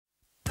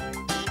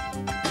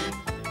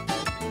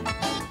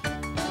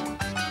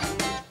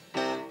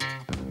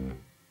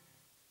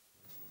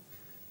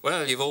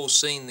Well, you've all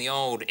seen the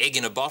old egg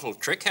in a bottle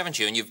trick, haven't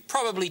you? And you've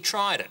probably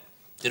tried it.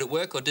 Did it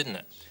work or didn't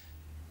it?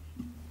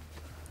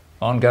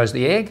 On goes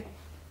the egg.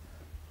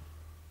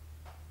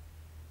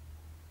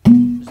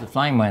 As the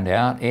flame went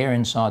out, air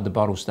inside the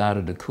bottle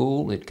started to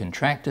cool. It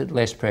contracted,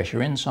 less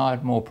pressure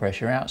inside, more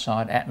pressure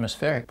outside.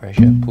 Atmospheric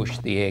pressure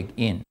pushed the egg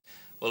in.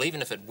 Well,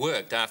 even if it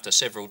worked after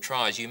several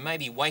tries, you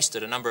maybe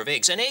wasted a number of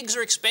eggs. And eggs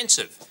are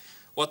expensive.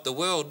 What the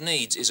world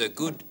needs is a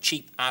good,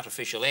 cheap,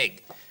 artificial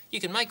egg. You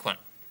can make one.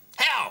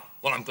 How?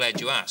 Well, I'm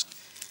glad you asked.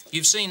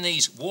 You've seen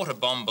these water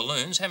bomb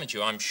balloons, haven't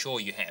you? I'm sure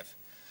you have.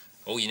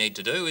 All you need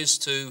to do is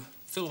to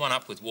fill one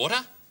up with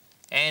water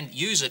and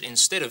use it,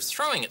 instead of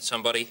throwing at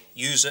somebody,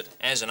 use it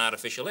as an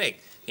artificial egg.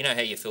 You know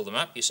how you fill them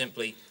up? You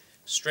simply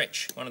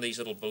stretch one of these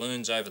little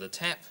balloons over the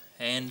tap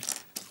and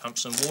pump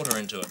some water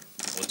into it,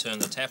 or turn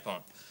the tap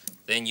on.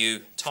 Then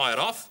you tie it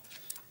off,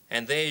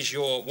 and there's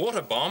your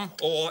water bomb,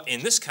 or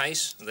in this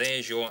case,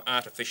 there's your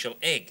artificial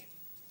egg,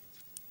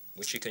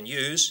 which you can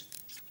use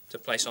to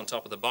place on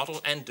top of the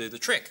bottle and do the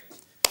trick.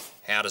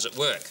 How does it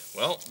work?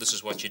 Well, this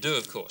is what you do,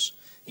 of course.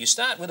 You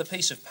start with a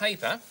piece of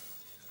paper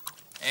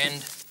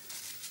and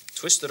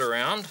twist it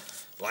around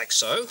like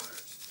so.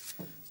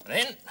 And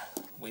then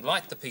we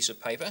light the piece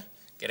of paper,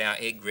 get our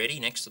egg ready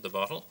next to the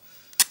bottle,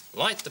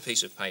 light the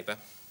piece of paper,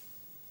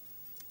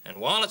 and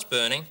while it's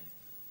burning,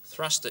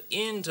 thrust it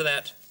into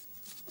that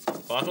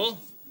bottle,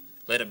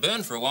 let it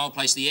burn for a while,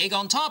 place the egg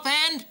on top,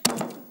 and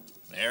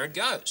there it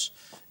goes.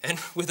 And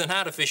with an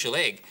artificial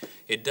egg,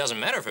 it doesn't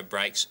matter if it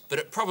breaks, but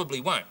it probably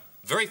won't.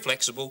 Very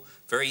flexible,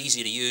 very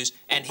easy to use,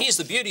 and here's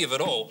the beauty of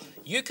it all.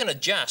 You can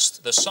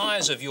adjust the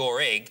size of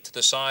your egg to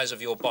the size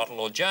of your bottle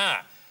or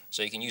jar.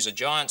 So you can use a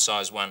giant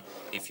size one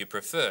if you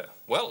prefer.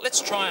 Well,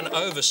 let's try an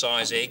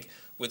oversized egg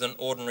with an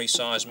ordinary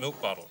size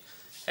milk bottle.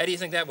 How do you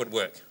think that would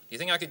work? Do you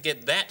think I could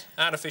get that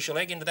artificial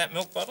egg into that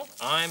milk bottle?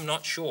 I'm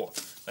not sure.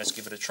 Let's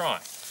give it a try.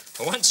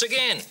 Once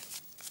again,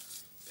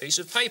 piece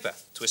of paper,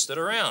 twist it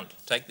around,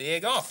 take the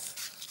egg off.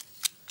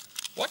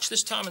 Watch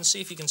this time and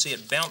see if you can see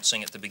it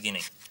bouncing at the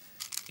beginning.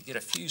 You get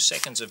a few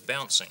seconds of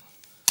bouncing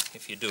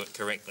if you do it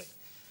correctly.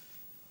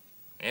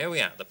 There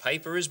we are. The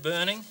paper is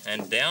burning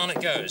and down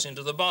it goes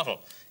into the bottle.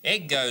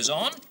 Egg goes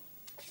on,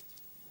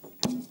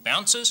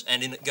 bounces,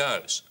 and in it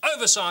goes.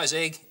 Oversized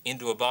egg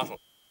into a bottle.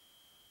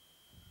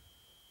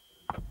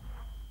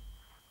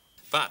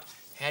 But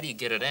how do you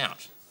get it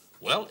out?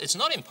 Well, it's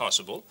not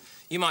impossible.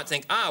 You might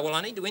think, well,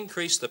 I need to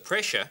increase the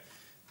pressure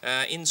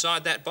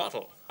inside that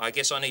bottle. I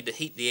guess I need to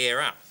heat the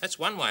air up. That's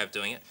one way of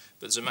doing it,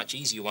 but there's a much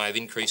easier way of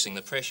increasing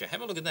the pressure.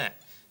 Have a look at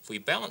that. If we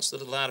balance the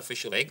little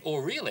artificial egg,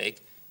 or real egg,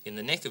 in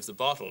the neck of the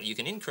bottle, you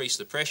can increase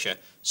the pressure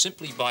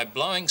simply by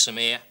blowing some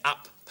air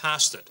up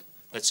past it.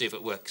 Let's see if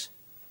it works.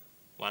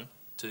 1,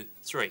 2,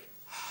 3.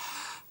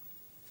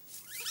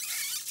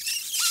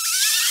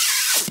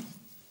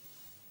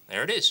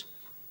 There it is.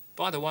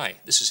 By the way,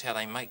 this is how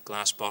they make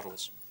glass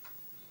bottles.